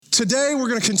Today, we're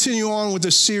going to continue on with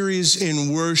the series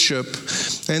in worship.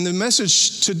 And the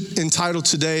message entitled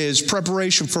today is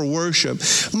Preparation for Worship.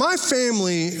 My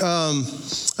family,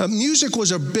 music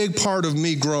was a big part of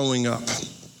me growing up.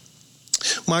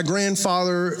 My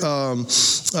grandfather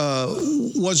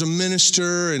was a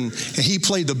minister, and he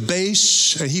played the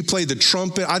bass, and he played the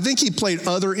trumpet. I think he played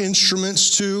other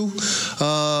instruments too.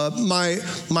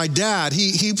 My dad,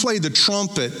 he played the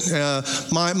trumpet.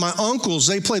 My uncles,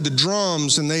 they played the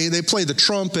drums, and they played the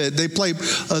trumpet. They played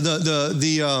a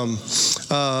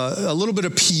little bit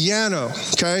of piano.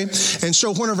 Okay, and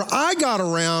so whenever I got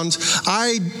around,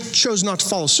 I chose not to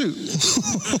follow suit.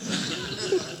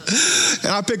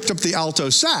 And I picked up the alto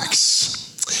sax.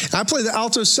 And I played the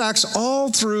alto sax all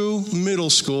through middle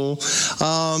school.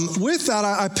 With that,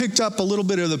 I picked up a little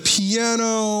bit of the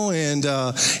piano and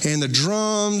the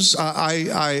drums.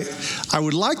 I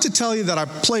would like to tell you that I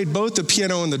played both the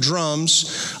piano and the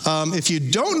drums. If you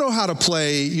don't know how to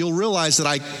play, you'll realize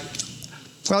that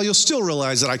you'll still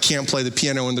realize that I can't play the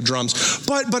piano and the drums,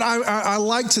 but I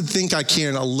like to think I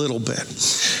can a little bit.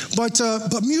 But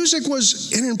music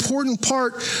was an important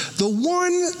part. The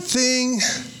one thing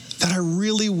that I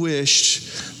really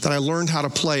wished that I learned how to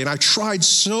play, and I tried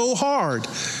so hard,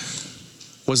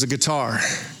 was the guitar.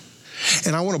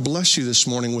 And I want to bless you this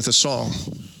morning with a song.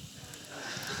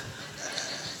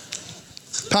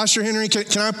 Pastor Henry,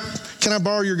 can I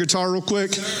borrow your guitar real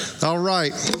quick? All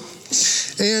right.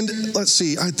 And let's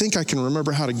see, I think I can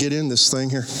remember how to get in this thing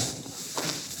here.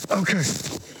 Okay.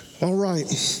 All right.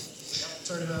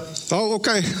 Turn it up. Oh,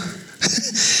 okay.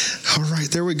 All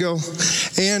right, there we go.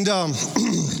 And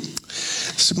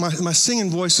so my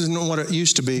singing voice isn't what it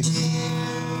used to be.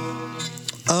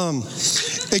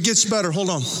 It gets better. Hold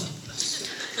on.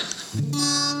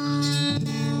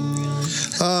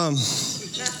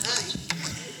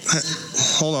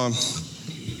 Hold on.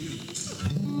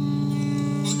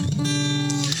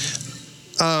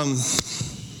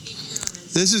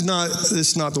 This is not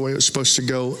the way it was supposed to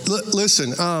go.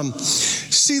 Listen,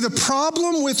 see, the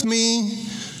problem with me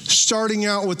starting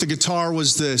out with the guitar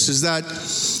was this, is that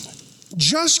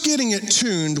just getting it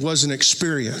tuned was an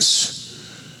experience.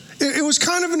 It was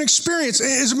kind of an experience.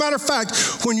 As a matter of fact,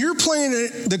 when you're playing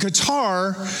the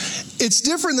guitar, it's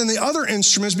different than the other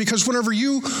instruments, because whenever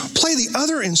you play the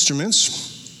other instruments,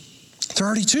 they're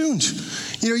already tuned.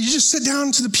 You know, you just sit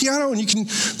down to the piano and you can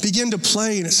begin to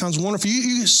play, and it sounds wonderful.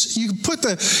 You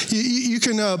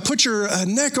can put your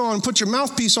neck on, put your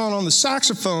mouthpiece on the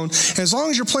saxophone, and as long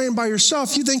as you're playing by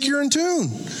yourself, you think you're in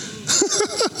tune.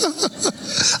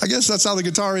 I guess that's how the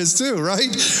guitar is too,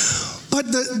 right? But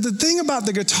the thing about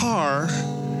the guitar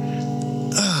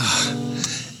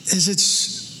is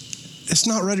it's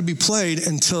not ready to be played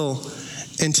until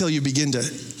you begin to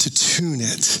tune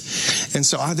it. And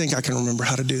so I think I can remember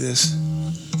how to do this.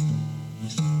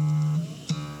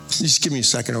 Just give me a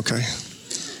second, okay?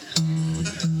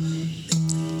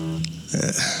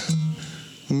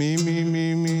 Me.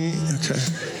 Okay.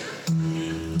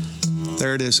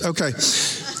 There it is. Okay.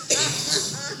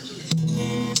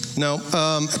 No,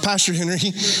 Pastor Henry,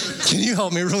 can you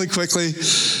help me really quickly?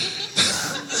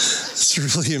 It's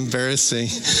really embarrassing.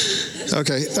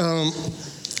 Okay.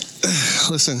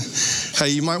 Listen, hey,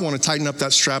 you might want to tighten up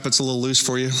that strap. It's a little loose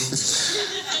for you.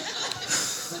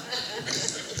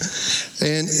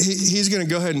 And he's going to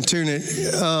go ahead and tune it.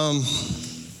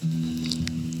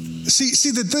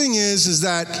 See, the thing is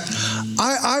that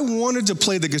I wanted to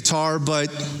play the guitar, but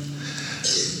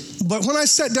when I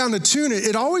sat down to tune it,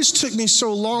 it always took me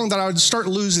so long that I would start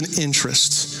losing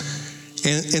interest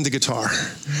in the guitar.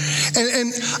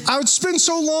 And I would spend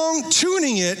so long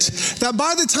tuning it that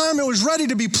by the time it was ready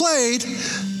to be played,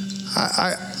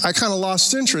 I kind of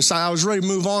lost interest. I was ready to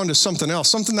move on to something else,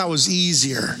 something that was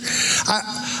easier.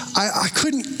 I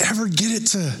couldn't ever get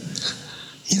it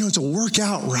to work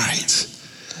out right.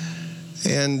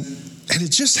 And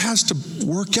it just has to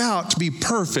work out to be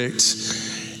perfect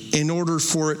in order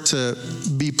for it to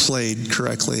be played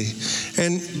correctly.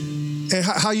 And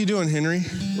how you doing, Henry?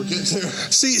 We're getting there.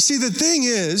 See, the thing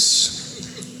is,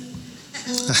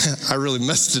 I really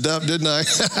messed it up, didn't I?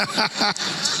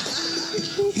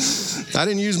 I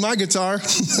didn't use my guitar.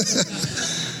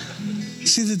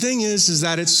 See, the thing is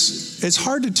that it's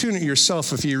hard to tune it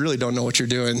yourself if you really don't know what you're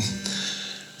doing.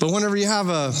 But whenever you have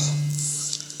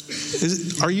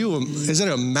is it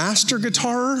a master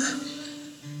guitarer?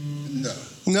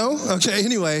 No? Okay,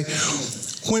 anyway,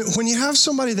 when you have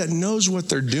somebody that knows what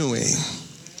they're doing,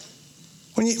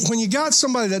 when you got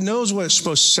somebody that knows what it's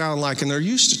supposed to sound like and they're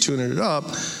used to tuning it up,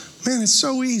 man, it's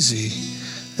so easy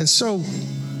and so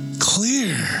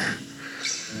clear.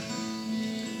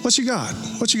 What you got?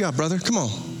 What you got, brother? Come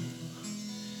on.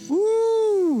 Woo.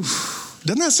 Woo.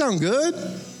 Doesn't that sound good?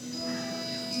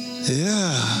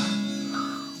 Yeah.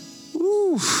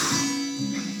 Woo.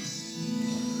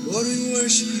 Lord, we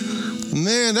worship you.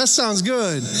 Man, that sounds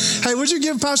good. Hey, would you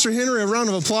give Pastor Henry a round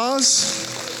of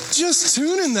applause? Just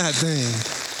tuning that thing.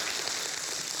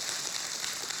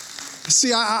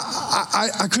 See,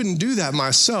 I couldn't do that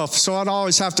myself, so I'd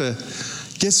always have to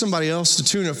get somebody else to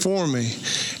tune it for me.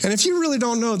 And if you really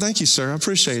don't know, thank you, sir, I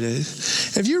appreciate it.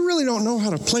 If you really don't know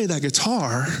how to play that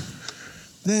guitar,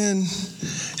 then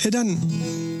it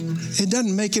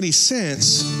doesn't make any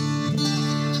sense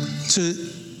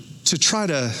to try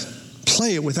to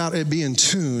play it without it being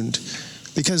tuned,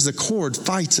 because the chord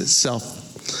fights itself.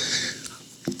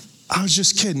 I was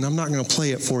just kidding. I'm not going to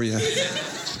play it for you.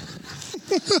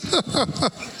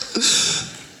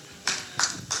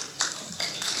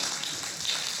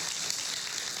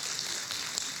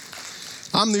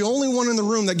 I'm the only one in the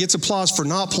room that gets applause for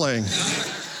not playing.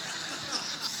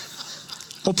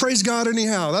 Well, praise God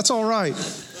anyhow. That's all right.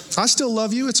 I still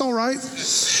love you. It's all right.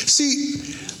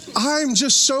 See, I'm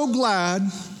just so glad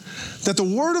that the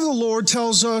word of the Lord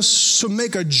tells us to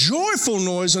make a joyful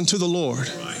noise unto the Lord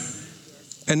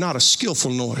and not a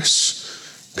skillful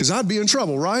noise, because I'd be in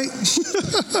trouble, right?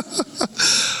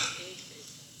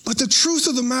 But the truth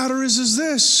of the matter is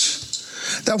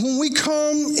this, that when we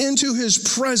come into his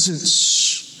presence,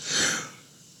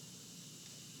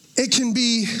 it can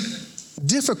be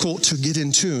difficult to get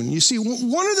in tune. You see,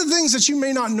 one of the things that you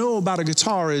may not know about a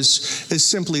guitar is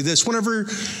simply this. Whenever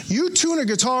you tune a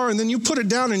guitar and then you put it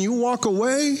down and you walk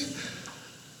away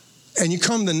and you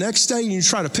come the next day and you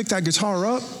try to pick that guitar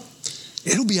up,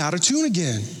 it'll be out of tune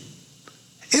again.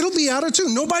 It'll be out of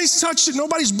tune. Nobody's touched it.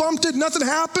 Nobody's bumped it. Nothing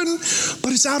happened,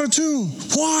 but it's out of tune.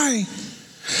 Why?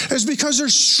 It's because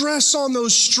there's stress on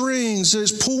those strings that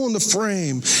is pulling the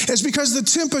frame. It's because the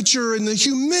temperature and the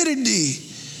humidity.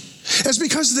 It's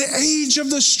because of the age of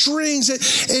the strings.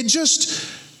 It just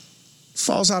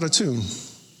falls out of tune.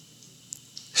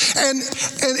 And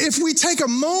if we take a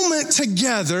moment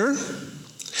together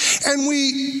and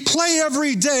we play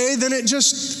every day, then it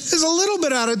just is a little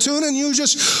bit out of tune, and you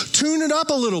just tune it up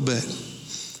a little bit.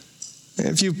 And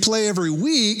if you play every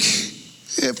week,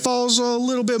 it falls a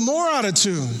little bit more out of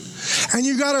tune. And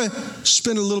you got to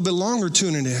spend a little bit longer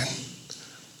tuning in.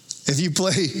 If you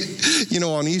play,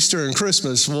 on Easter and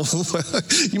Christmas, well,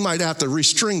 you might have to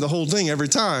restring the whole thing every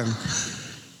time.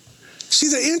 See,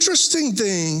 the interesting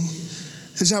thing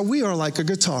is that we are like a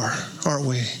guitar, aren't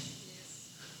we?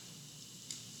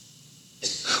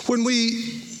 When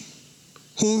we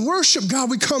worship God,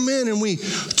 we come in and we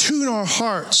tune our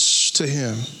hearts to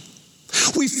him.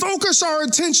 We focus our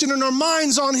attention and our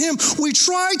minds on him. We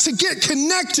try to get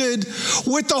connected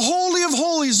with the Holy of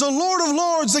Holies, the Lord of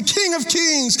Lords, the King of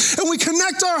Kings, and we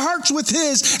connect our hearts with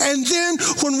his. And then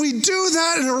when we do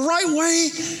that in the right way,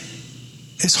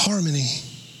 it's harmony.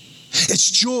 It's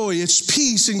joy, it's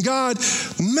peace, and God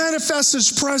manifests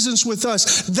his presence with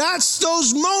us. That's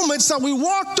those moments that we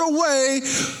walked away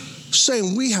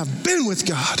saying we have been with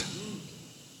God.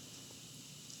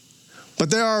 But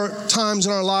there are times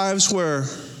in our lives where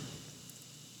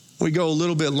we go a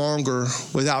little bit longer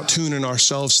without tuning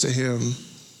ourselves to him.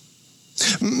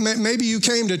 Maybe you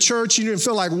came to church, you didn't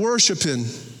feel like worshiping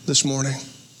this morning.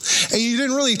 And you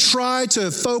didn't really try to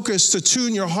focus to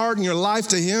tune your heart and your life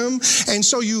to him. And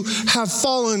so you have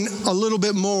fallen a little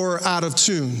bit more out of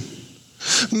tune.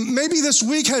 Maybe this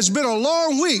week has been a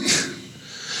long week.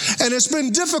 And it's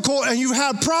been difficult, and you've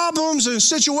had problems and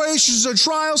situations and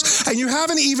trials, and you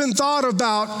haven't even thought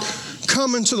about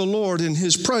coming to the Lord in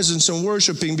his presence and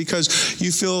worshiping because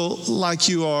you feel like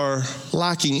you are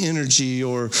lacking energy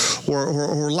or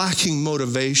lacking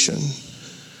motivation.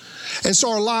 And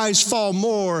so our lives fall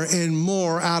more and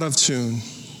more out of tune.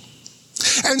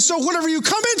 And so whenever you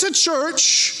come into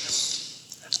church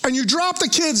and you drop the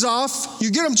kids off, you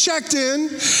get them checked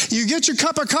in, you get your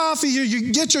cup of coffee,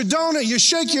 you get your donut, you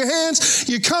shake your hands,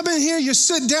 you come in here, you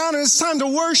sit down, and it's time to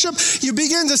worship. You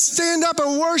begin to stand up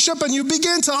and worship, and you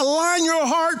begin to align your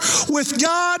heart with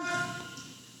God.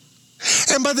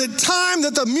 And by the time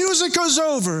that the music goes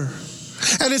over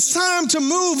and it's time to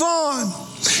move on,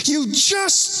 you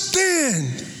just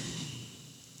then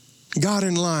got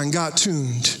in line, got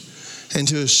tuned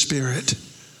into his spirit.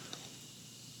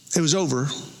 It was over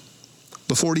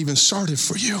before it even started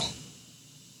for you.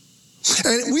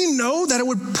 And we know that it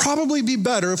would probably be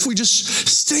better if we just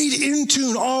stayed in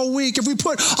tune all week, if we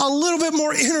put a little bit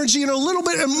more energy and a little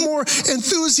bit more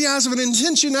enthusiasm and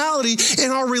intentionality in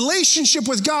our relationship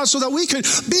with God so that we could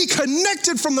be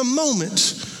connected from the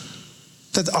moment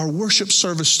that our worship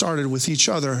service started with each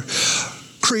other.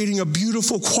 creating a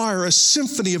beautiful choir, a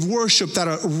symphony of worship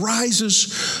that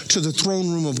rises to the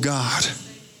throne room of God.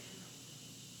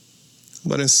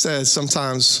 But instead,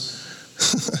 sometimes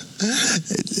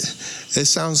it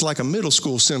sounds like a middle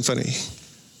school symphony.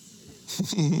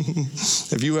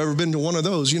 If you've ever been to one of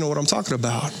those, you know what I'm talking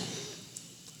about.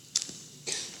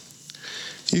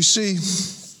 You see,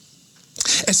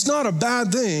 it's not a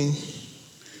bad thing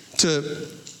to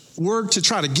work to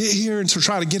try to get here and to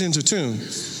try to get into tune.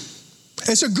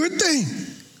 It's a good thing.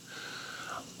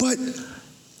 But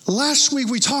last week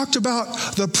we talked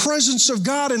about the presence of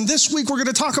God, and this week we're going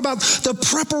to talk about the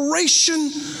preparation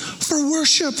for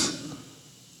worship.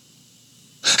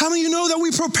 How many of you know that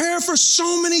we prepare for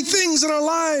so many things in our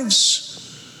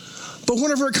lives, but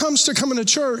whenever it comes to coming to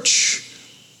church,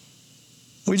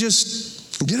 we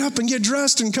just get up and get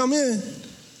dressed and come in.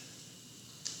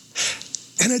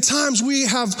 And at times we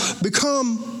have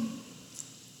become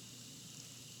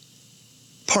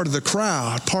part of the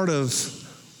crowd, part of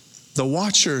the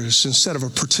watchers instead of a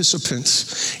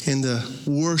participant in the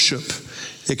worship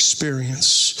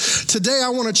experience. Today I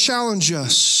want to challenge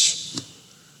us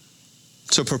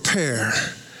to prepare,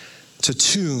 to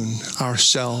tune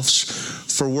ourselves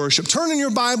for worship. Turn in your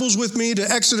Bibles with me to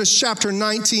Exodus chapter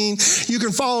 19. You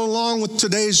can follow along with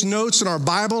today's notes in our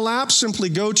Bible app. Simply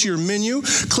go to your menu,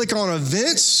 click on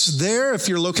events there. If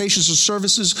your locations or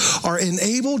services are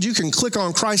enabled, you can click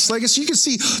on Christ's Legacy. You can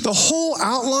see the whole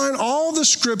outline, all the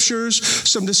scriptures,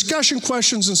 some discussion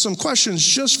questions, and some questions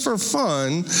just for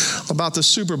fun about the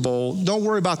Super Bowl. Don't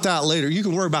worry about that later. You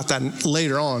can worry about that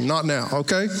later on, not now,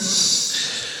 okay?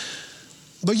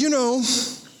 But you know,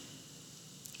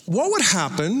 what would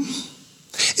happen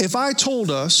if I told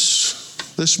us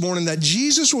this morning that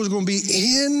Jesus was going to be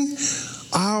in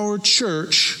our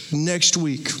church next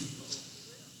week?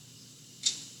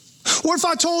 What if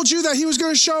I told you that he was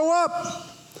going to show up?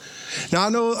 Now,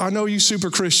 I know you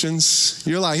super Christians.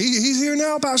 You're like, he's here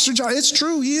now, Pastor John. It's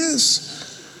true, he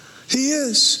is. He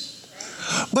is.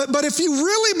 But if you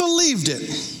really believed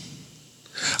it,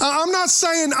 I'm not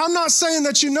saying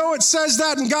that you know it says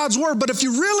that in God's word, but if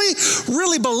you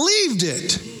really believed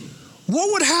it,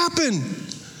 what would happen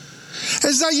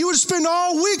is that you would spend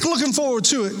all week looking forward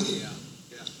to it.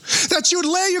 That you would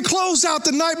lay your clothes out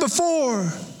the night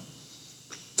before.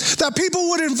 That people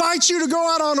would invite you to go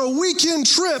out on a weekend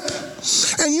trip,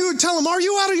 and you would tell them, are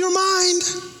you out of your mind?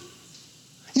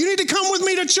 You need to come with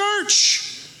me to church.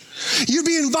 You'd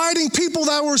be inviting people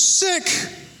that were sick.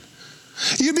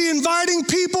 You'd be inviting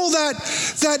people that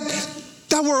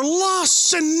were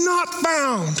lost and not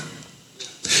found.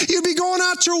 You'd be going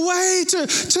out your way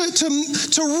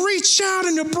to reach out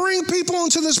and to bring people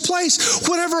into this place.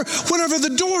 Whenever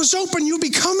the doors open, you'd be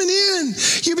coming in.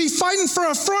 You'd be fighting for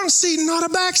a front seat, not a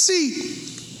back seat.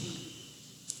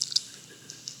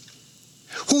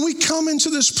 When we come into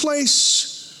this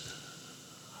place,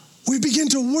 we begin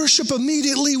to worship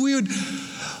immediately.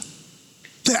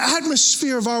 The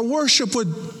atmosphere of our worship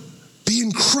would be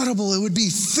incredible. It would be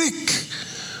thick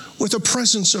with the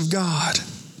presence of God.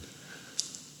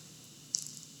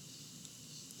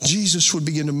 Jesus would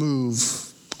begin to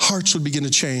move. Hearts would begin to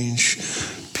change.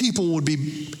 People would be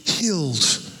healed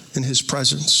in his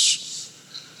presence.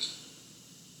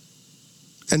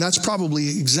 And that's probably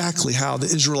exactly how the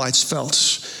Israelites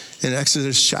felt in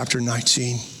Exodus chapter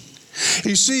 19.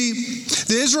 You see,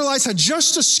 the Israelites had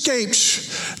just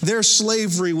escaped their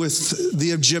slavery with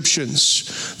the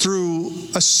Egyptians through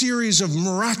a series of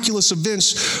miraculous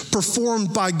events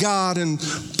performed by God and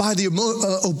by the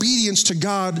obedience to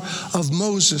God of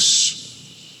Moses.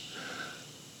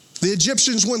 The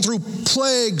Egyptians went through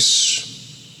plagues.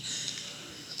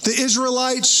 The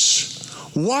Israelites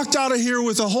walked out of here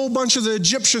with a whole bunch of the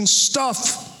Egyptian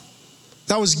stuff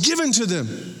that was given to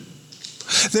them.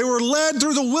 They were led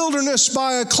through the wilderness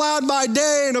by a cloud by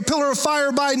day and a pillar of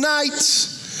fire by night.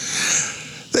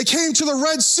 They came to the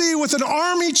Red Sea with an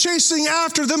army chasing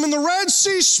after them, and the Red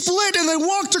Sea split and they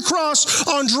walked across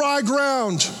on dry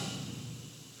ground.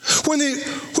 When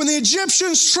the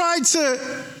Egyptians tried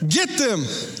to get them,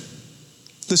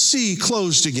 the sea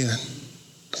closed again,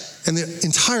 and the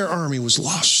entire army was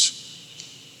lost.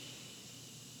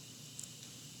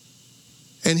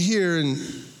 And here in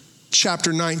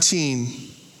chapter 19,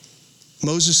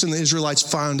 Moses and the Israelites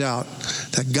found out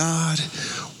that God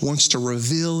wants to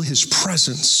reveal his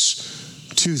presence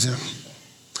to them.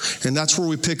 And that's where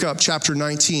we pick up chapter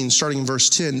 19, starting in verse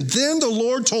 10. Then the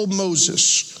Lord told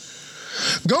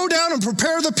Moses, go down and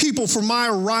prepare the people for my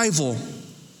arrival.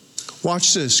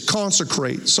 Watch this,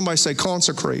 consecrate. Somebody say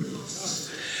consecrate.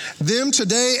 Them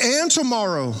today and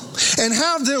tomorrow, and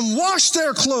have them wash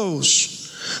their clothes.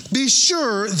 Be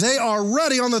sure they are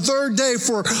ready on the third day,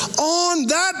 for on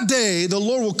that day the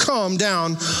Lord will come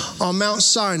down on Mount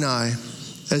Sinai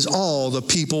as all the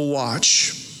people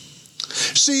watch.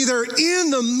 See, they're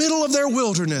in the middle of their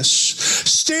wilderness,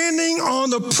 standing on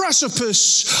the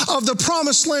precipice of the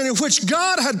promised land in which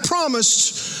God had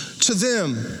promised to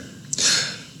them.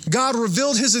 God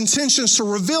revealed his intentions to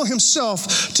reveal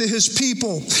himself to his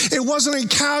people. It wasn't a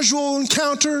casual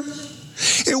encounter.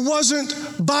 It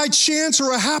wasn't by chance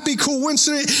or a happy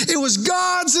coincidence. It was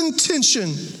God's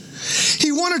intention.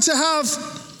 He wanted to have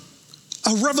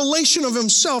a revelation of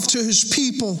himself to his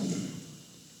people.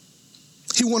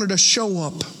 He wanted to show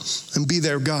up and be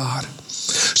their God.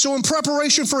 So in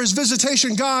preparation for his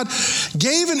visitation, God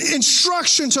gave an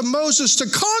instruction to Moses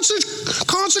to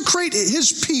consecrate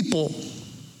his people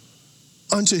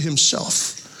unto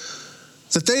himself,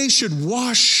 that they should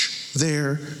wash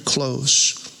their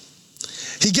clothes.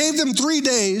 He gave them 3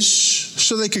 days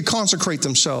so they could consecrate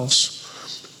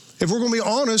themselves. If we're going to be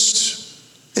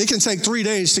honest, it can take 3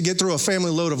 days to get through a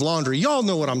family load of laundry. Y'all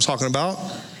know what I'm talking about.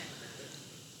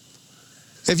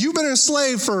 If you've been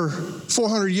enslaved for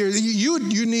 400 years,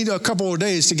 you need a couple of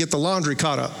days to get the laundry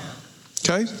caught up,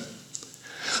 okay?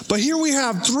 But here we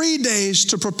have 3 days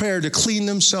to prepare to clean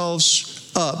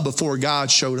themselves up before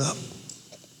God showed up.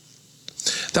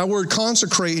 That word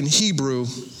consecrate in Hebrew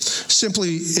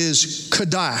simply is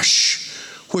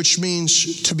kadash, which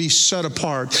means to be set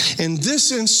apart. In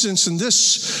this instance, in this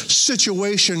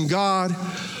situation, God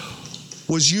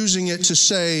was using it to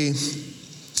say,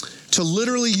 to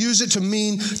literally use it to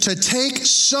mean to take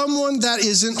someone that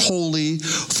isn't holy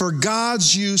for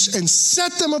God's use and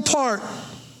set them apart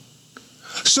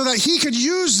so that he could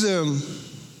use them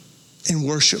in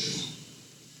worship.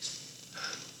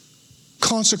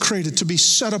 Consecrated, to be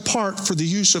set apart for the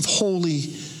use of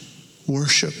holy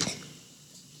worship.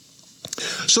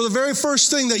 So the very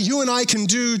first thing that you and I can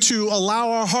do to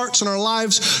allow our hearts and our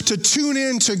lives to tune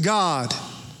in to God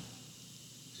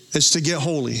is to get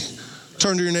holy.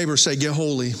 Turn to your neighbor and say, get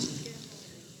holy.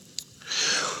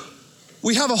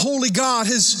 We have a holy God.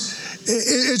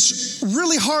 It's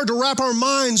really hard to wrap our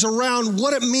minds around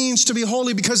what it means to be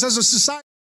holy, because as a society,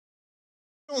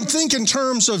 we don't think in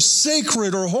terms of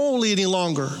sacred or holy any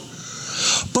longer.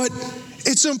 But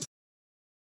it's important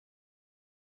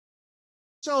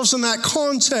ourselves in that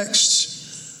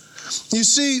context. You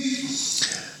see,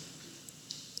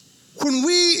 when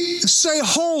we say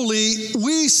holy,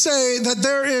 we say that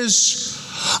there is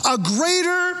a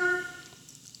greater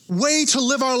way to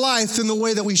live our life than the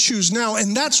way that we choose now.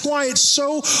 And that's why it's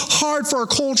so hard for our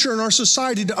culture and our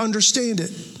society to understand it.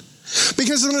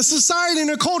 Because in a society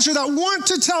and a culture that want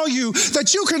to tell you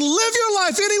that you can live your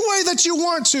life any way that you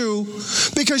want to,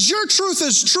 because your truth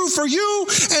is true for you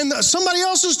and somebody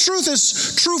else's truth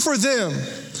is true for them.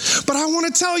 But I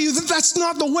want to tell you that that's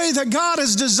not the way that God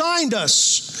has designed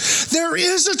us. There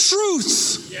is a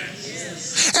truth.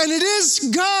 Yes. And it is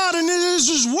God and it is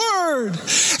his word.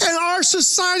 And our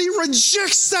society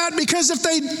rejects that, because if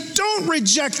they don't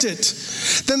reject it,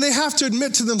 then they have to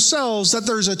admit to themselves that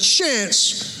there's a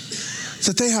chance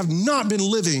that they have not been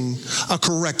living a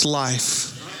correct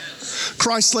life.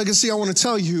 Christ's legacy, I want to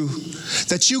tell you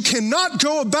that you cannot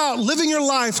go about living your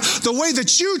life the way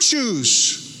that you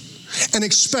choose and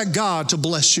expect God to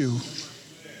bless you.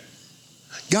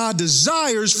 God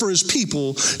desires for his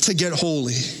people to get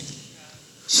holy.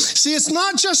 See, it's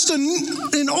not just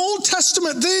an Old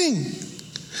Testament thing.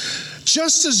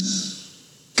 Just as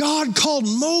God called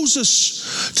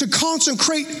Moses to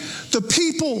consecrate the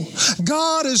people,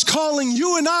 God is calling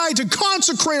you and I to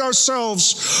consecrate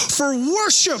ourselves for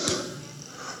worship.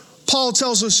 Paul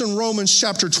tells us in Romans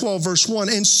chapter 12, verse 1,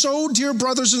 and so, dear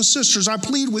brothers and sisters, I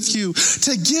plead with you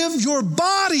to give your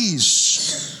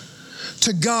bodies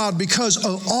to God because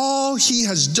of all he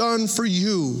has done for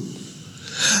you.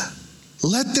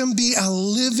 Let them be a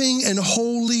living and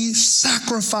holy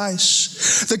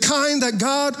sacrifice, the kind that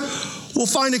God will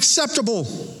find acceptable.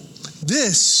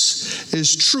 This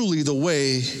is truly the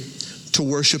way to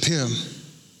worship him.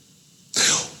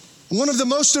 One of the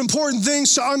most important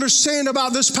things to understand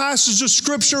about this passage of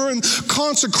scripture and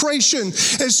consecration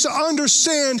is to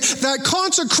understand that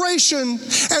consecration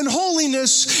and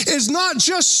holiness is not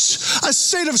just a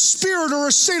state of spirit or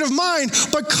a state of mind,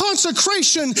 but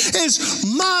consecration is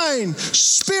mind,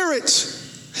 spirit.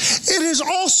 It is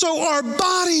also our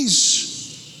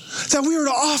bodies that we are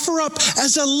to offer up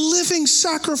as a living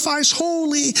sacrifice,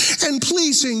 holy and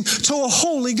pleasing to a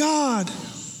holy God.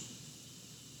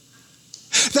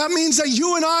 That means that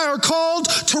you and I are called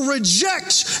to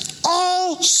reject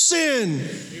all sin.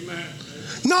 Amen.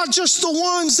 Not just the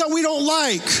ones that we don't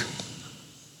like.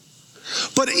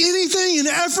 But anything and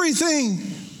everything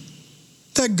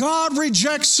that God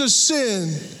rejects as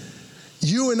sin,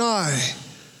 you and I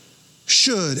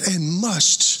should and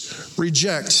must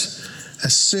reject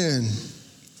as sin.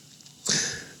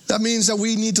 That means that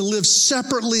we need to live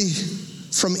separately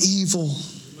from evil.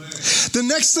 The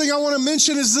next thing I want to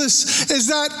mention is this, is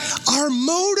that our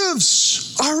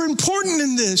motives are important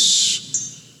in this.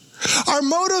 Our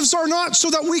motives are not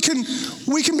so that we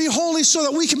can be holy, so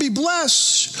that we can be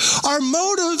blessed. Our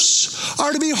motives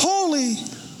are to be holy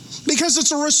because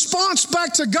it's a response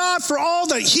back to God for all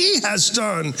that He has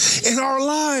done in our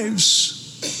lives.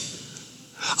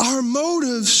 Our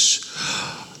motives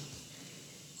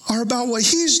are about what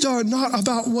He's done, not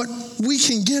about what we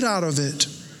can get out of it.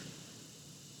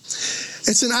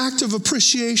 It's an act of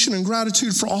appreciation and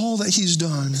gratitude for all that He's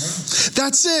done.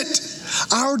 That's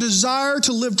it. Our desire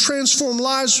to live transformed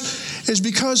lives is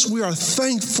because we are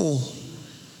thankful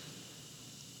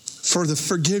for the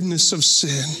forgiveness of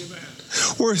sin.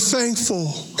 We're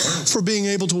thankful for being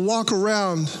able to walk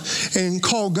around and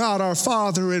call God our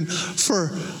Father and for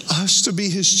us to be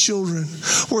His children.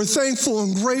 We're thankful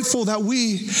and grateful that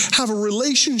we have a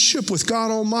relationship with God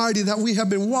Almighty, that we have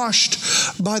been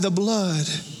washed by the blood.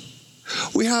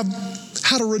 We have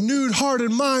had a renewed heart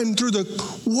and mind through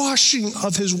the washing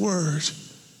of His Word.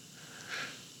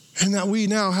 And that we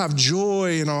now have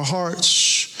joy in our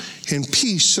hearts and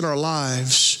peace in our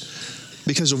lives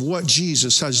because of what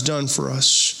Jesus has done for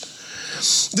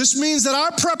us. This means that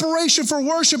our preparation for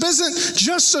worship isn't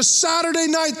just a Saturday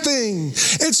night thing.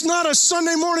 It's not a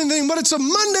Sunday morning thing, but it's a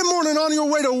Monday morning on your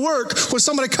way to work when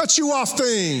somebody cuts you off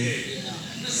thing.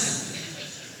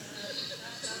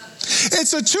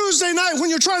 It's a Tuesday night when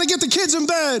you're trying to get the kids in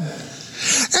bed.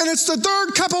 And it's the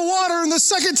third cup of water and the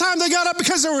second time they got up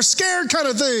because they were scared kind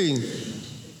of thing.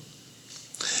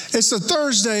 It's a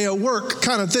Thursday at work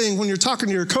kind of thing when you're talking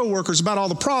to your coworkers about all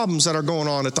the problems that are going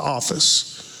on at the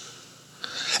office.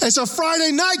 It's a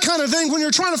Friday night kind of thing when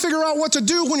you're trying to figure out what to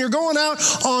do when you're going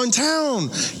out on town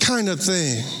kind of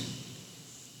thing.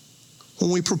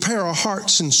 When we prepare our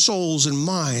hearts and souls and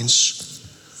minds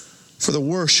for the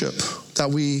worship that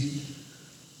we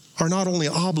are not only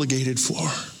obligated for,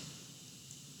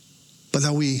 but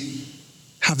that we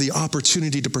have the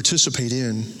opportunity to participate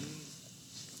in.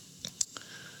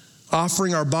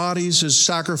 Offering our bodies as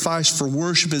sacrifice for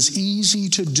worship is easy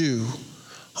to do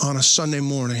on a Sunday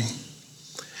morning.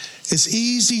 It's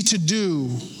easy to do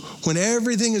when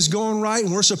everything is going right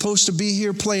and we're supposed to be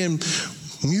here playing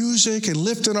music and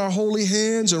lifting our holy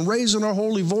hands and raising our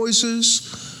holy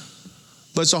voices.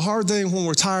 But it's a hard thing when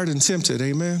we're tired and tempted,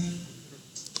 amen?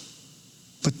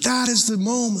 But that is the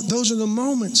moment, those are the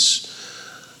moments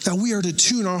that we are to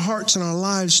tune our hearts and our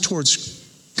lives towards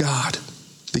God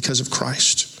because of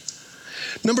Christ.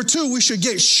 Number 2, we should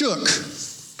get shook.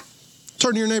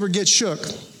 Turn to your neighbor, get shook.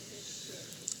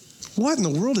 What in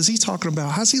the world is he talking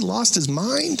about? Has he lost his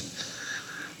mind?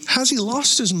 Has he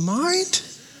lost his mind?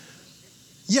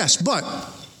 Yes, but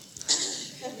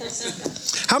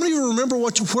how many of you remember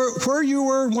where you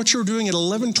were and what you were doing at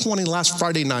 11:20 last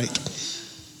Friday night?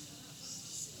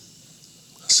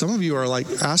 Some of you are like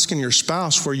asking your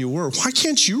spouse where you were. Why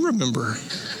can't you remember?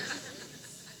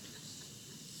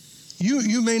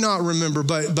 You may not remember,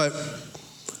 but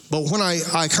when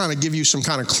I kind of give you some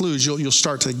kind of clues, you'll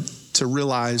start to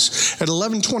realize. At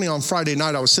 11:20 on Friday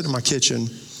night, I was sitting in my kitchen.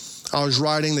 I was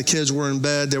writing. The kids were in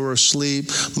bed. They were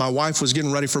asleep. My wife was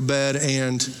getting ready for bed,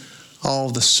 and all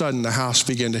of a sudden, the house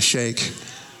began to shake.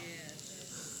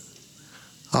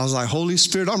 I was like, Holy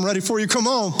Spirit, I'm ready for you. Come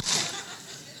on.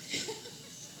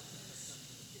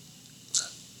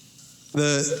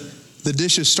 The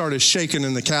dishes started shaking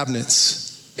in the cabinets.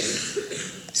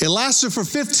 It lasted for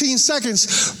 15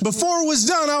 seconds. Before it was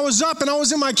done, I was up and I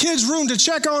was in my kids' room to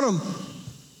check on them.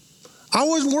 I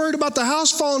wasn't worried about the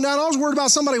house falling down. I was worried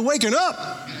about somebody waking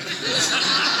up.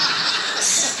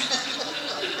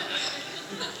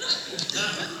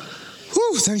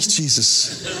 Whew, thanks,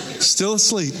 Jesus. Still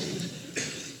asleep.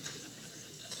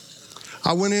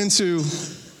 I went into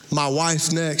my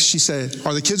wife next. She said,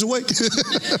 are the kids awake? I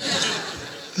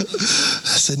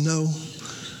said, no.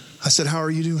 I said, how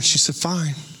are you doing? She said,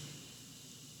 fine.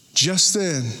 Just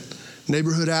then,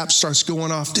 neighborhood app starts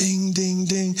going off, ding, ding,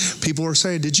 ding. People are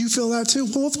saying, did you feel that too?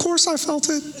 Well, of course I felt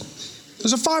it.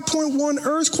 There's a 5.1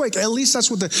 earthquake. At least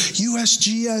that's what the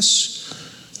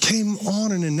USGS came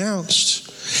on and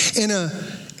announced. In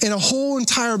a whole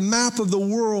entire map of the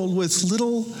world with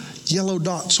little yellow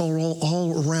dots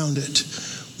all around it.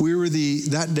 We were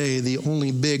that day the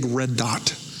only big red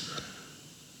dot.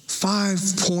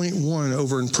 5.1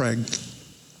 over in Prague.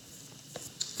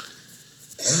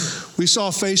 We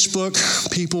saw Facebook,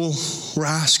 people were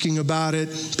asking about it.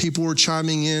 People were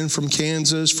chiming in from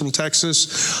Kansas, from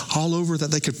Texas, all over that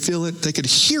they could feel it, they could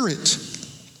hear it.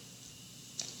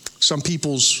 Some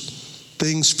people's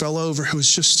things fell over. It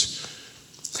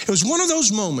was one of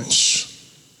those moments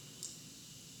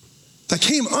that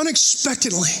came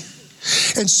unexpectedly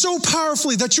and so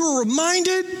powerfully that you were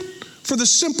reminded for the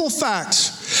simple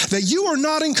fact that you are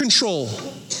not in control.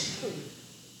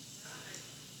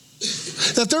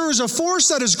 That there is a force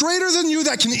that is greater than you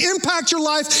that can impact your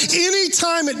life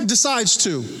anytime it decides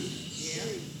to.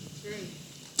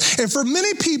 And for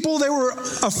many people, they were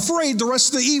afraid the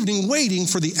rest of the evening, waiting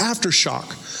for the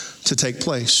aftershock to take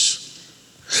place.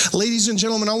 Ladies and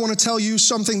gentlemen, I want to tell you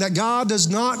something, that God does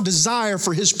not desire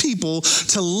for his people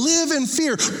to live in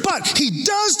fear, but he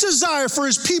does desire for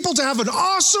his people to have an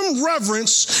awesome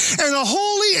reverence and a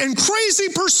holy and crazy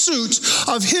pursuit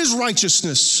of his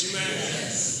righteousness. Amen.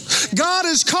 God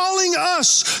is calling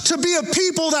us to be a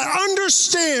people that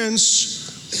understands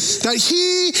that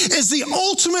he is the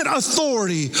ultimate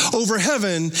authority over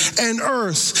heaven and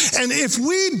earth. And if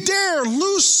we dare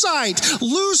lose sight,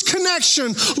 lose connection,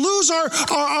 lose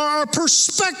our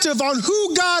perspective on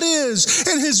who God is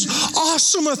and his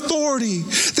awesome authority,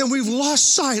 then we've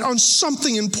lost sight on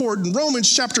something important. Romans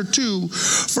chapter 2,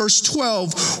 verse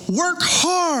 12, work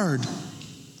hard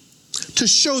to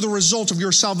show the result of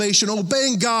your salvation,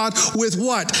 obeying God with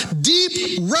what?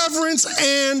 Deep reverence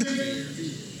and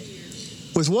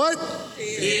with what?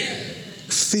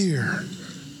 Fear.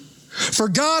 For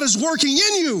God is working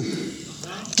in you,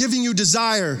 giving you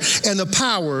desire and the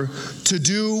power to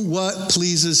do what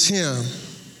pleases him.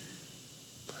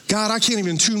 God, I can't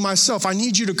even tune myself. I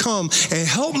need you to come and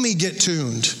help me get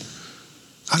tuned.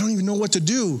 I don't even know what to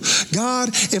do. God,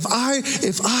 if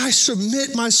I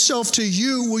submit myself to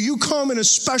you, will you come in a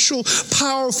special,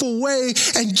 powerful way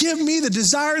and give me the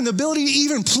desire and the ability to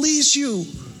even please you?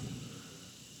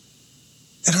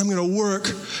 And I'm going to work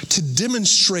to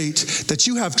demonstrate that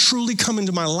you have truly come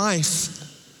into my life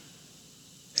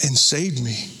and saved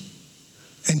me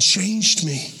and changed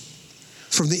me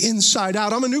from the inside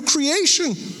out. I'm a new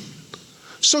creation.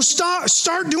 So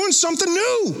start doing something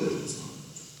new.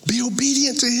 Be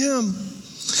obedient to him.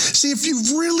 See, if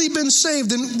you've really been saved,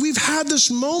 then we've had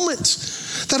this moment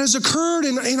that has occurred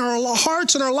in our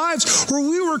hearts and our lives where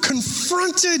we were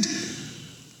confronted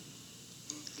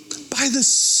by the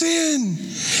sin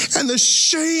and the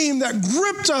shame that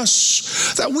gripped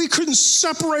us, that we couldn't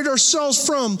separate ourselves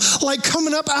from, like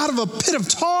coming up out of a pit of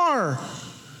tar.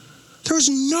 There's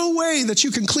no way that you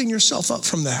can clean yourself up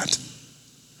from that.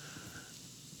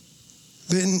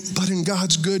 But in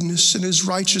God's goodness and his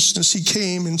righteousness, he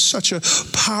came in such a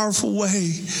powerful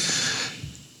way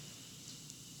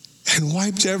and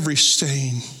wiped every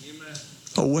stain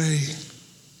away.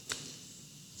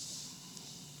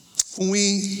 When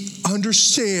we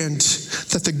understand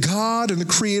that the God and the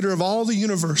creator of all the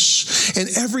universe and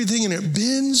everything in it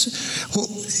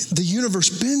the universe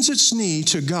bends its knee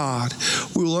to God,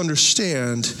 we will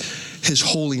understand his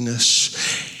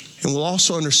holiness. And we'll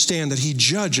also understand that he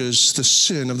judges the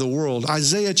sin of the world.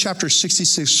 Isaiah chapter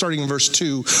 66, starting in verse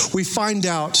 2, we find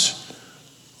out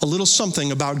a little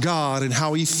something about God and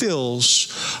how he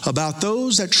feels about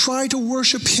those that try to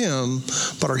worship him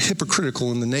but are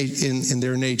hypocritical in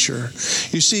their nature.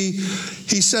 You see,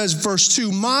 he says, verse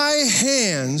 2, my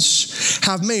hands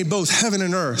have made both heaven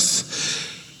and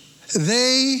earth.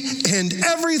 They and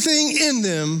everything in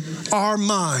them are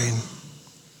mine.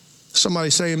 Somebody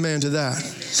say amen to that.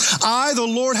 I, the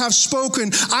Lord, have spoken.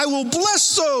 I will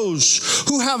bless those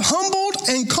who have humbled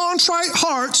and contrite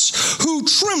hearts, who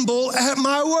tremble at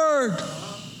my word.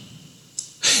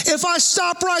 If I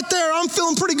stop right there, I'm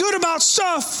feeling pretty good about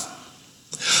stuff.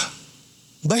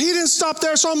 But he didn't stop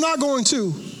there, so I'm not going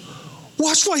to.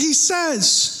 Watch what he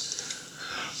says.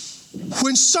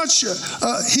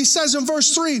 He says in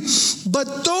verse 3,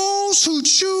 but those who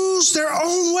choose their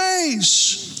own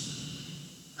ways,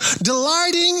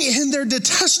 delighting in their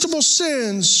detestable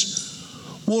sins,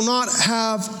 will not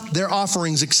have their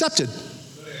offerings accepted.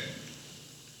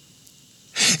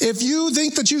 If you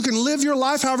think that you can live your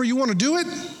life however you want to do it,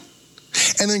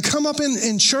 and then come up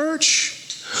in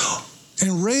church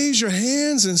and raise your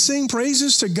hands and sing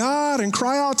praises to God and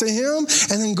cry out to him,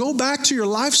 and then go back to your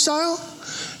lifestyle,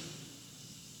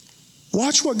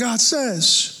 watch what God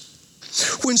says.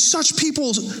 When such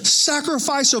people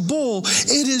sacrifice a bull,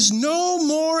 it is no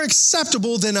more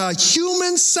acceptable than a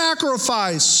human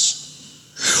sacrifice.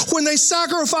 When they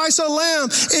sacrifice a lamb,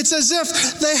 it's as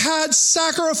if they had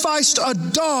sacrificed a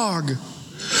dog.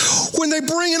 When they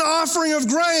bring an offering of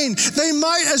grain, they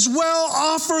might as well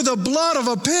offer the blood of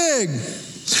a pig.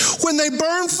 When they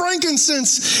burn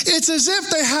frankincense, it's as if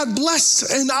they had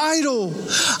blessed an idol.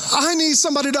 I need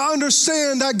somebody to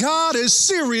understand that God is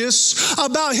serious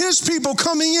about his people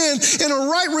coming in a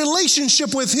right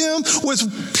relationship with him,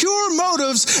 with pure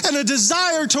motives and a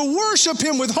desire to worship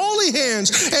him with holy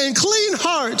hands and clean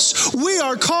hearts. We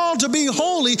are called to be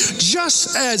holy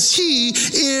just as he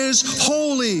is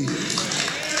holy.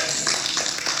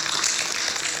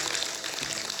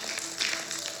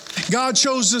 God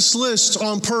chose this list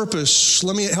on purpose.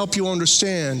 Let me help you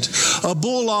understand. A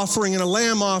bull offering and a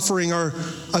lamb offering are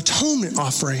atonement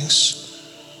offerings.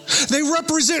 They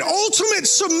represent ultimate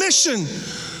submission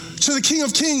to the King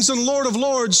of Kings and Lord of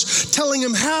Lords, telling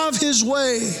him, have his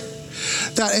way.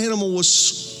 That animal was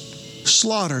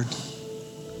slaughtered,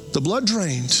 the blood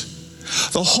drained,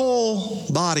 the whole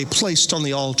body placed on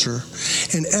the altar,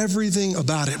 and everything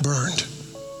about it burned.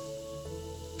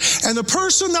 And the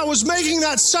person that was making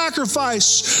that sacrifice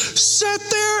sat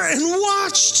there and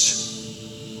watched,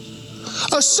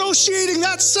 associating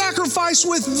that sacrifice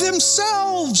with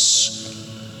themselves,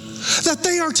 that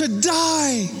they are to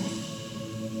die.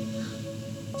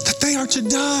 That they are to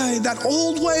die. That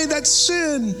old way, that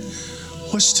sin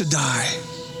was to die.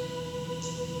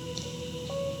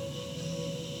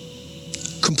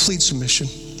 Complete submission.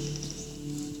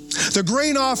 The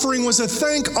grain offering was a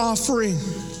thank offering.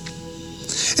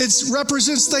 It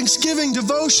represents thanksgiving,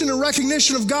 devotion, and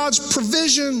recognition of God's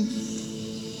provision.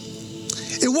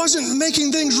 It wasn't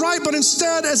making things right, but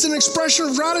instead as an expression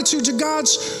of gratitude to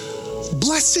God's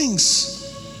blessings.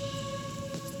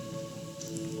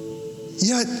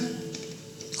 Yet,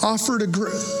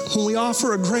 when we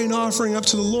offer a grain offering up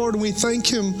to the Lord and we thank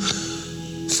him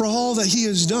for all that he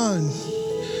has done,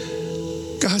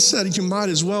 God said you might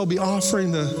as well be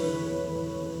offering the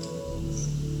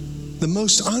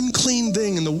most unclean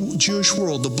thing in the Jewish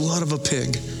world, the blood of a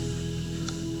pig.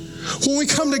 When we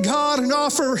come to God and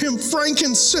offer him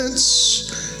frankincense,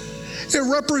 it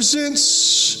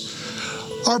represents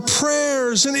our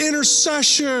prayers and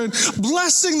intercession,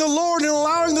 blessing the Lord and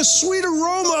allowing the sweet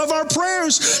aroma of our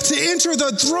prayers to enter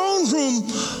the throne room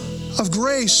of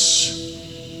grace.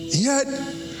 Yet,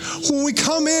 when we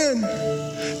come in,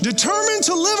 determined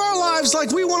to live our lives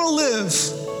like we want to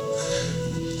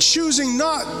live, choosing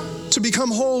not to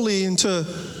become holy and to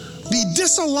be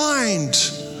disaligned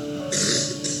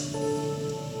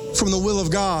from the will of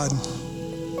God,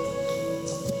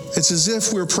 it's as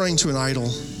if we're praying to an idol.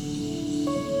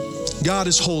 God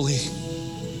is holy,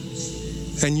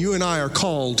 and you and I are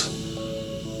called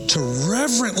to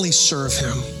reverently serve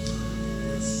him,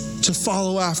 to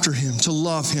follow after him, to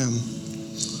love him.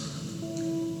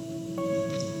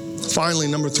 Finally,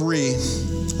 number 3,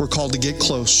 we're called to get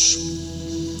close.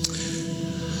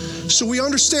 So we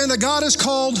understand that God has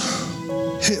called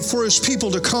for his people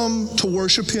to come to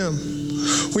worship him.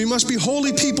 We must be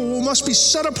holy people. We must be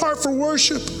set apart for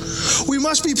worship. We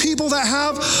must be people that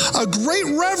have a great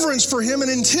reverence for him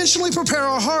and intentionally prepare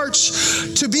our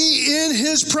hearts to be in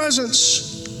his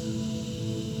presence.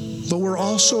 But we're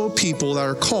also a people that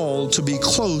are called to be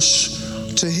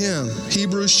close to him.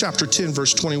 Hebrews chapter 10,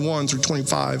 verse 21 through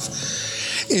 25.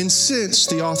 And since,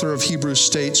 the author of Hebrews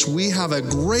states, we have a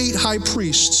great high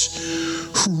priest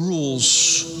who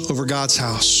rules over God's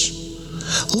house,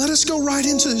 let us go right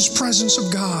into his presence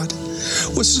of God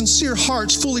with sincere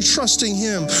hearts, fully trusting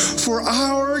him. For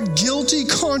our guilty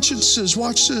consciences,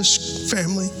 watch this,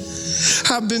 family,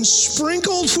 have been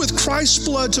sprinkled with Christ's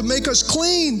blood to make us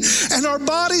clean, and our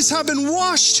bodies have been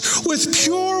washed with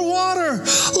pure water.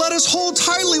 Let us hold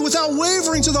tightly without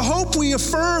wavering to the hope we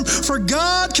affirm, for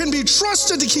God can be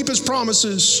trusted to keep his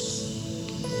promises.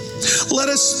 Let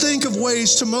us think of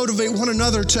ways to motivate one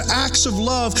another to acts of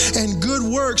love and good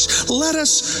works. Let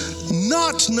us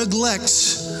not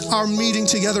neglect our meeting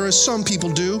together as some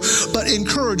people do, but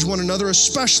encourage one another,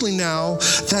 especially now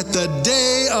that the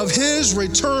day of his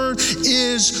return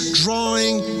is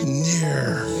drawing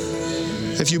near.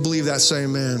 If you believe that, say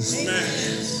amen. Amen.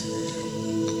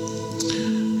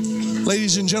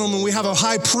 Ladies and gentlemen, we have a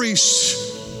high priest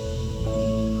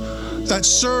that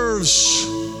serves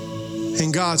in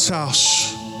God's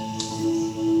house.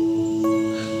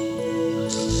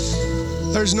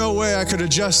 There's no way I could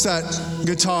adjust that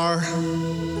guitar.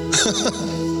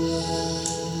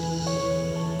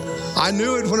 I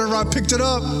knew it whenever I picked it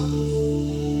up.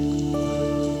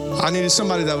 I needed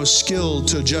somebody that was skilled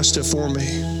to adjust it for me.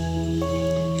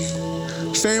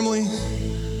 Family,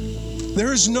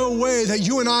 there is no way that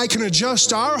you and I can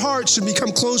adjust our hearts and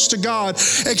become close to God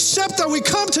except that we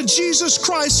come to Jesus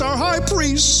Christ, our high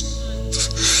priest,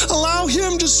 allow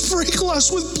him to sprinkle us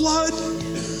with blood,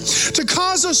 to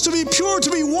cause us to be pure, to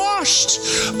be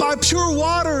washed by pure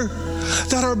water,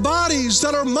 that our bodies,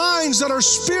 that our minds, that our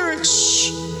spirits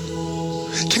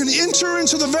can enter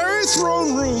into the very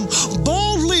throne room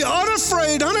boldly,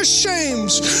 unafraid, unashamed,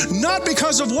 not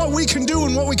because of what we can do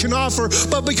and what we can offer,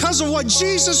 but because of what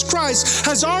Jesus Christ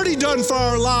has already done for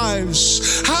our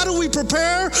lives. How do we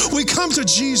prepare? We come to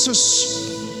Jesus.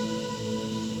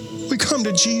 We come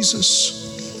to Jesus.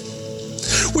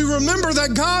 We remember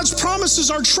that God's promises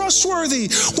are trustworthy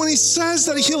when He says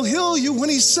that He'll heal you, when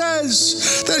He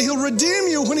says that He'll redeem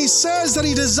you, when He says that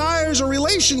He desires a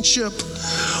relationship,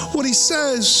 when He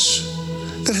says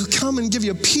that He'll come and give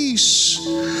you peace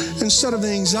instead of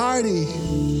anxiety,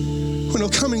 when He'll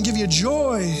come and give you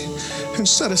joy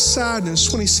instead of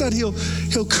sadness, when He said He'll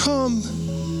come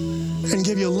and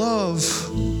give you love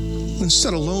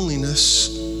instead of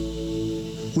loneliness.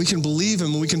 We can believe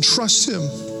Him and we can trust Him.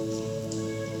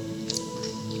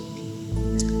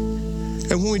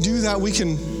 And when we do that, we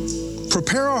can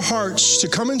prepare our hearts to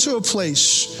come into a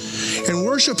place and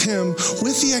worship Him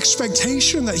with the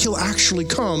expectation that He'll actually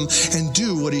come and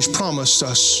do what He's promised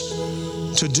us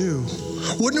to do.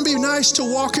 Wouldn't it be nice to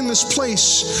walk in this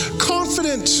place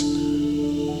confident,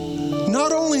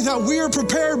 not only that we are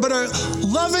prepared, but a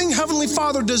loving Heavenly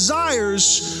Father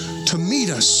desires to meet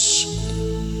us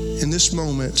in this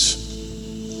moment.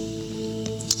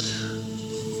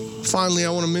 Finally, I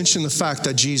want to mention the fact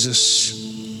that Jesus,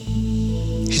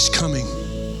 He's coming.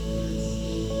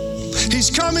 He's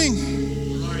coming.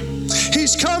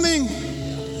 He's coming.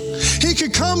 He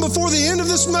could come before the end of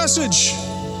this message.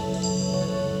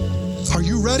 Are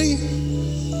you ready?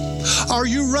 Are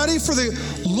you ready for the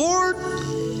Lord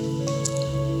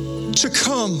to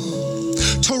come,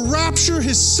 to rapture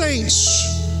His saints?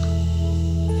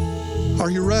 Are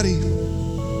you ready?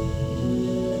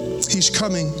 He's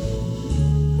coming.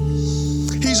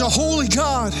 He's a holy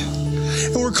God,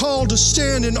 and we're called to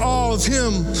stand in awe of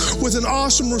Him with an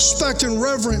awesome respect and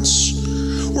reverence.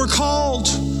 We're called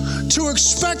to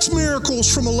expect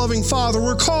miracles from a loving Father.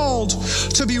 We're called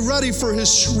to be ready for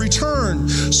His return.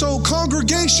 So,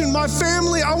 congregation, my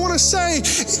family, I want to say,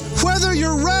 whether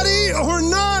you're ready or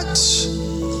not,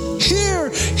 here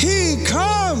He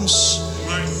comes.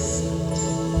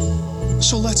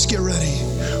 So let's get ready.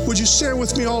 Would you stand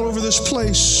with me all over this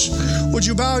place? Would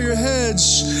you bow your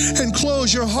heads and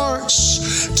close your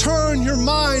hearts? Turn your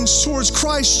minds towards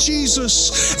Christ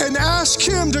Jesus and ask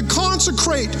Him to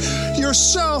consecrate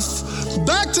yourself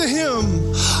back to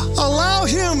Him. Allow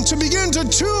Him to begin to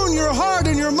tune your heart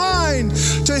and your mind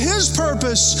to His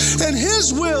purpose and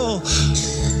His will.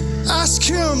 Ask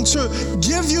Him to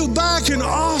give you back an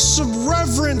awesome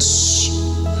reverence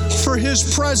for His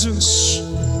presence.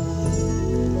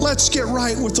 Let's get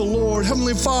right with the Lord.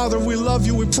 Heavenly Father, we love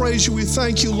You, we praise You, we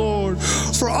thank You, Lord,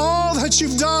 for all that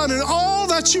You've done and all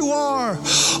that You are.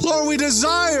 Lord, we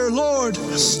desire, Lord,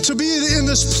 to be in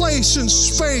this place and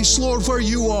space, Lord, where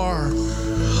You are.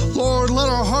 Lord, let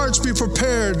our hearts be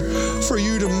prepared for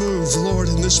You to move, Lord,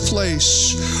 in this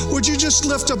place. Would You just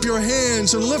lift up your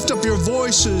hands and lift up your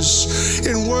voices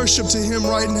in worship to Him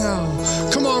right now?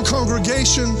 Come on,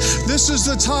 congregation. This is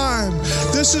the time.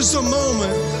 This is the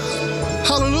moment.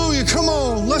 Hallelujah. Come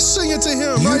on. Let's sing it to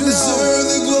Him right now. You deserve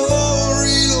the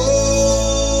glory,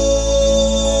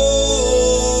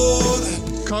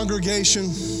 Lord.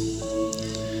 Congregation,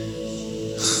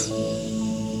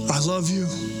 I love you.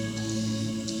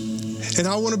 And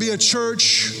I want to be a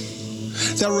church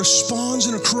that responds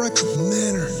in a correct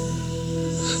manner,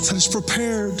 that is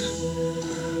prepared,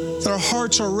 that our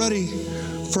hearts are ready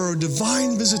for a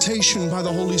divine visitation by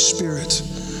the Holy Spirit.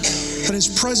 That His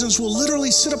presence will literally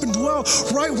sit up and dwell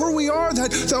right where we are,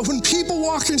 that when people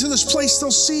walk into this place, they'll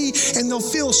see and they'll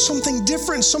feel something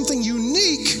different, something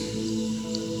unique.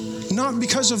 Not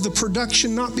because of the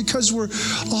production, not because we're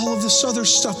all of this other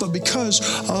stuff, but because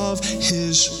of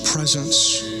His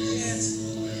presence.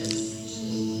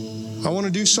 I want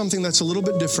to do something that's a little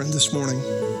bit different this morning.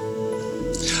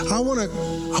 I want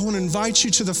to invite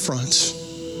you to the front,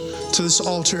 to this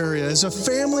altar area as a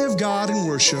family of God in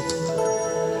worship.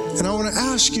 And I want to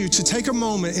ask you to take a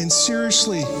moment and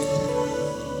seriously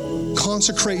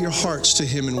consecrate your hearts to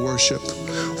Him in worship.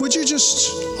 Would you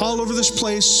just, all over this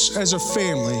place as a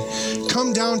family,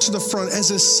 come down to the front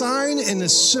as a sign and a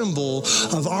symbol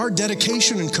of our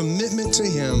dedication and commitment to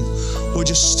Him? Would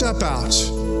you step out,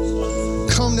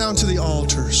 come down to the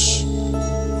altars,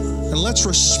 and let's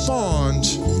respond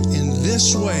in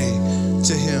this way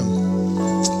to Him.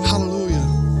 Hallelujah.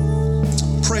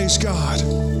 Praise God.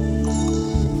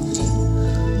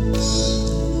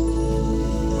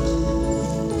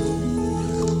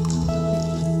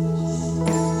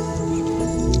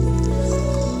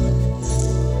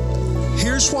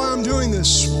 here's why I'm doing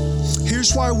this.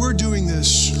 Here's why we're doing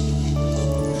this.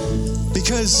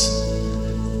 Because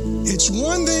it's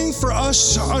one thing for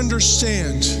us to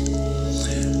understand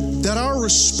that our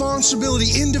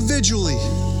responsibility individually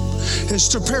is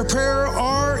to prepare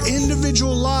our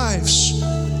individual lives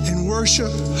in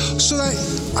worship so that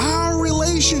our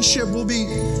relationship will be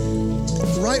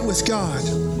right with God.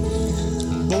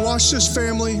 But watch this,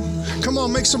 family. Come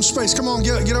on, make some space. Come on,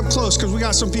 get up close because we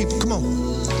got some people. Come on.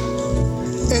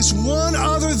 It's one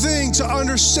other thing to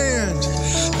understand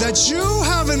that you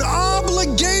have an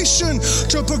obligation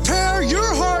to prepare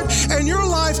your heart and your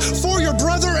life for your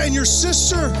brother and your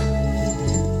sister.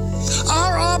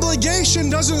 Our obligation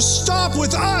doesn't stop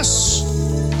with us.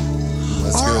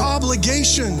 Our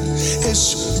obligation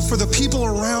is for the people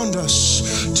around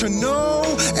us to know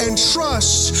and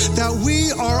trust that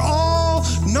we are all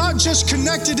not just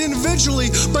connected individually,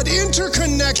 but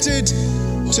interconnected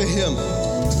to Him.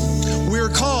 We are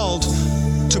called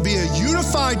to be a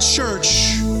unified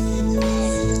church.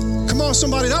 Come on,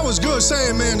 somebody, that was good. Say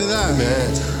amen to that.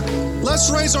 Amen. Let's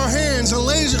raise our hands and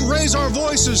raise our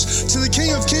voices to the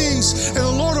King of Kings and the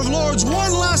Lord of Lords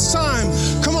one last time.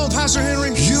 Come on, Pastor Henry.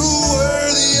 You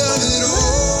worthy of it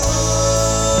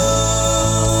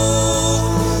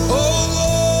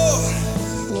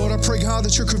all. Lord, I pray, God,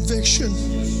 that your conviction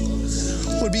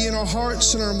would be in our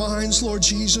hearts and our minds, Lord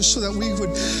Jesus, so that we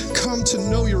would come to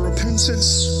know your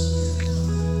repentance.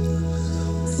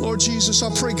 Lord Jesus, I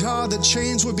pray, God, that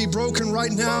chains would be broken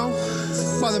right now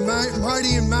by the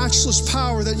mighty and matchless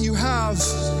power that you have.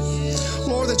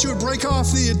 Lord, that you would break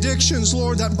off the addictions,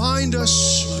 Lord, that bind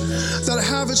us, that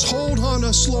have its hold on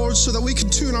us, Lord, so that we can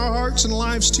tune our hearts and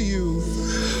lives to you.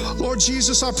 Lord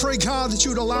Jesus, I pray, God, that you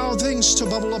would allow things to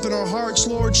bubble up in our hearts,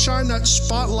 Lord. Shine that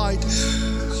spotlight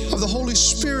of the Holy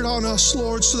Spirit on us,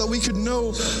 Lord, so that we could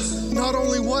know not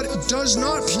only what does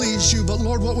not please you, but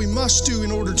Lord, what we must do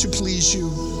in order to please you.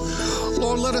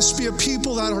 Lord, let us be a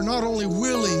people that are not only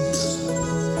willing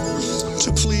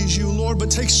to please you, Lord,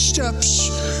 but take steps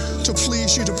to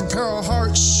please you, to prepare our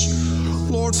hearts,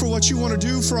 Lord, for what you want to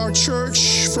do for our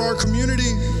church, for our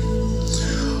community.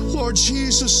 Lord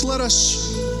Jesus, let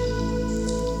us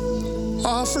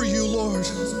offer you, Lord,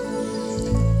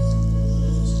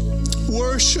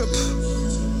 worship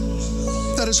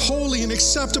that is holy and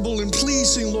acceptable and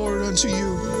pleasing, Lord, unto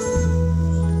you.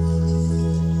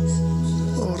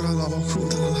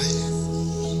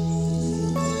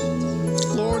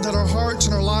 Lord, that our hearts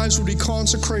and our lives would be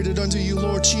consecrated unto you,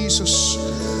 Lord Jesus,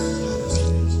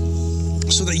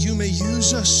 so that you may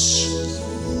use us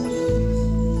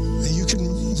and you can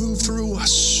move through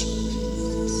us.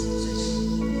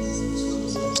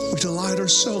 We delight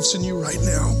ourselves in you right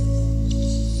now.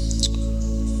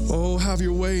 Oh, have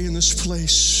your way in this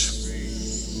place.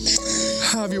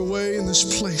 Have your way in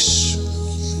this place.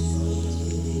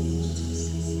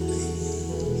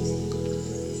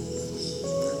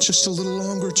 Just a little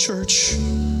longer, church.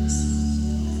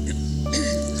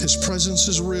 His presence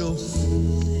is real.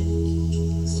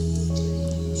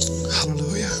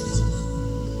 Hallelujah.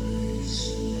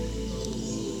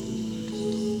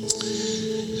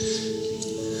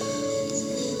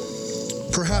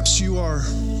 Perhaps you are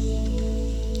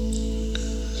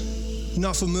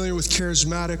not familiar with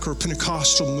charismatic or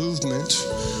Pentecostal movement,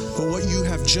 but what you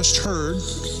have just heard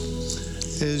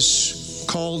is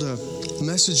called a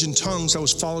message in tongues that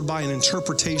was followed by an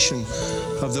interpretation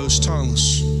of those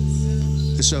tongues.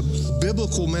 It's a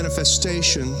biblical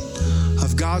manifestation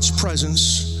of God's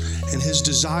presence and His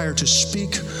desire to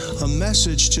speak a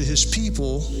message to His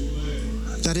people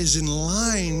that is in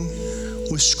line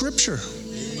with Scripture.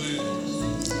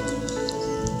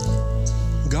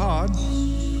 God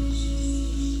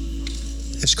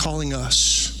is calling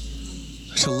us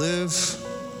to live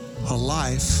a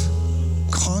life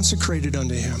consecrated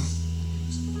unto Him.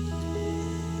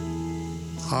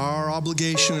 Our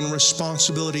obligation and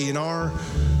responsibility and our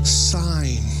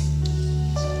sign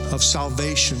of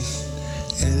salvation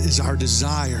is our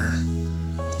desire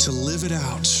to live it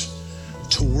out,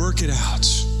 to work it out,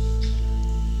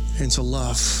 and to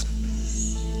love.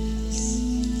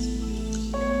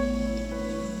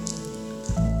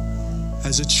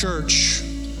 As a church,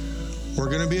 we're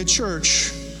going to be a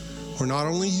church where not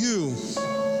only you,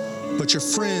 but your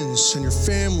friends and your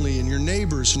family and your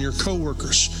neighbors and your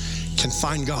coworkers can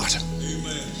find God.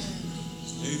 Amen.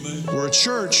 Amen. We're a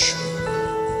church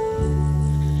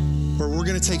where we're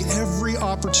going to take every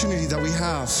opportunity that we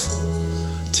have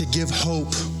to give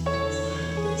hope,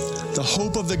 the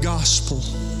hope of the gospel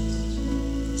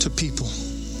to people.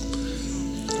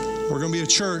 We're going to be a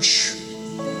church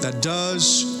that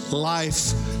does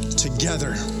life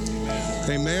together.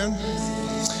 Amen.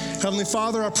 Heavenly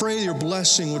Father, I pray your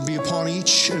blessing would be upon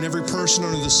each and every person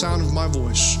under the sound of my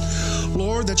voice.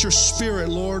 Lord, that your Spirit,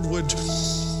 Lord, would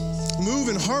move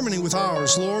in harmony with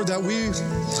ours. Lord, that we,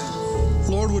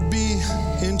 Lord, would be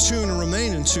in tune and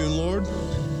remain in tune, Lord,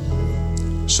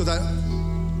 so that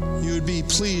you would be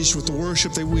pleased with the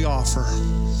worship that we offer.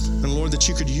 And Lord, that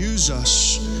you could use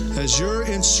us as your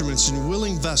instruments and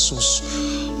willing vessels,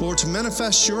 Lord, to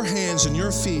manifest your hands and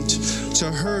your feet to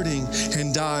a hurting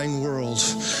and dying world.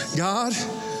 God,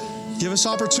 give us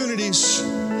opportunities.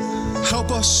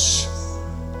 Help us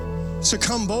to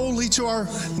come boldly to our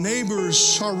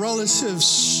neighbors, our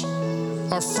relatives,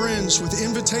 our friends with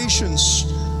invitations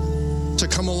to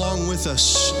come along with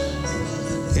us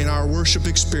in our worship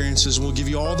experiences. We'll give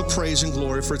you all the praise and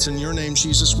glory, for it's in your name,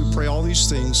 Jesus, we pray all these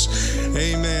things.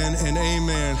 Amen and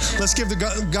amen. Let's give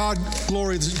the God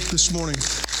glory this morning.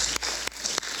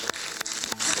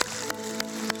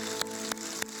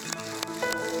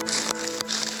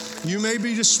 You may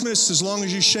be dismissed as long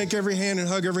as you shake every hand and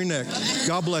hug every neck.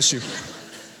 God bless you.